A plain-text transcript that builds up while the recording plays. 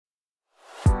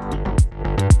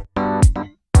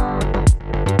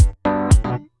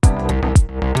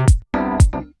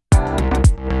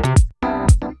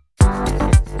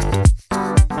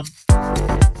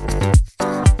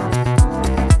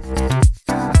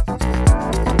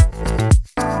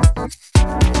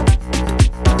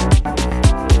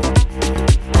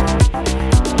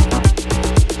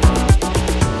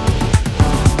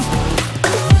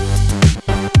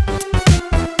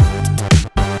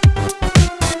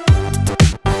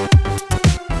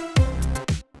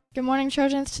Good morning,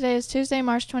 Trojans. Today is Tuesday,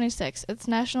 March 26th. It's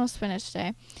National Spinach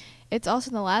Day. It's also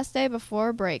the last day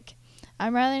before break.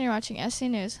 I'm Riley and you're watching SC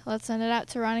News. Let's send it out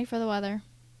to Ronnie for the weather.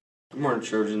 Good morning,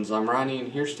 Trojans. I'm Ronnie,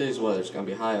 and here's today's weather. It's going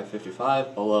to be high of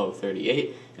 55, low of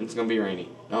 38, and it's going to be rainy.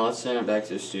 Now let's send it back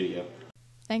to the studio.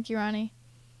 Thank you, Ronnie.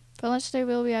 For lunch today,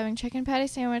 we'll be having chicken patty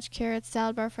sandwich, carrots,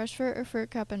 salad bar, fresh fruit, or fruit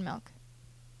cup, and milk.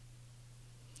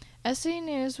 SC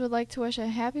News would like to wish a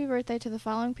happy birthday to the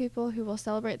following people who will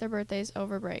celebrate their birthdays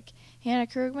over break: Hannah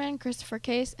Krugman, Christopher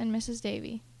Case, and Mrs.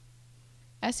 Davy.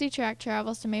 SC Track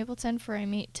travels to Mapleton for a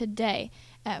meet today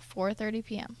at 4:30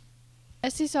 p.m.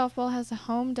 SC Softball has a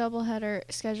home doubleheader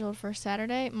scheduled for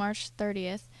Saturday, March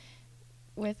 30th,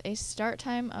 with a start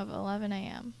time of 11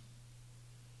 a.m.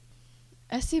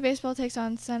 SC Baseball takes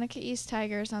on Seneca East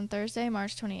Tigers on Thursday,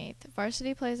 March 28th.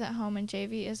 Varsity plays at home and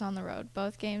JV is on the road.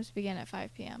 Both games begin at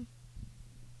 5 p.m.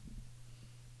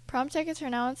 Prom tickets are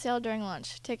now on sale during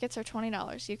lunch. Tickets are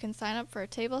 $20. You can sign up for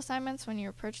table assignments when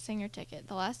you're purchasing your ticket.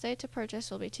 The last day to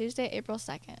purchase will be Tuesday, April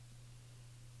 2nd.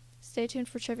 Stay tuned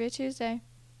for Trivia Tuesday.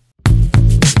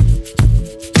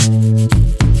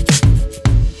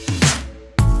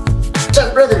 What's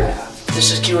up, brother?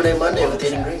 This is Q&A Monday with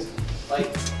Aiden Green.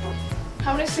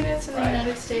 How many students in the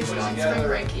United States go on spring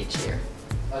break each year?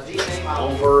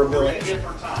 Over a million.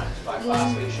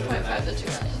 1.5 to 2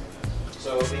 million.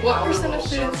 What percent of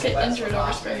students get injured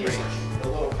over spring break?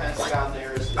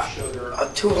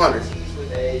 200.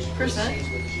 Percent?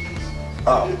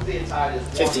 Oh,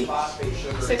 50.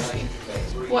 60.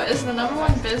 What is the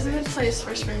 #1 visited place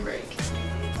for spring break?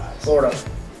 Florida.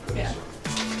 Yeah.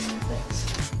 Thanks.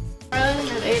 Riley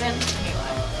and Aiden.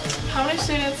 How many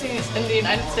students in the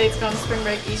United States go on spring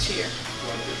break each year?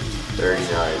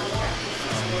 39.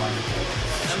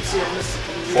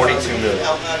 42 million.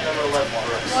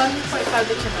 1.5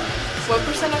 to 2 million. What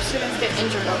percent of students get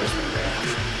injured over spring break?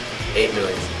 8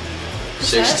 million.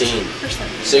 Percent?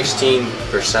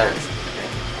 16%.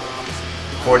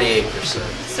 48%.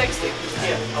 60.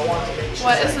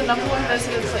 What is the #1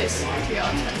 visited place to go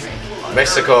on spring break?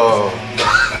 Mexico.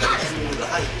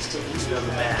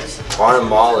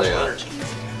 Guatemala.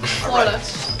 Florida.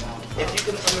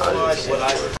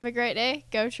 Have a great day.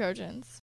 Go Trojans.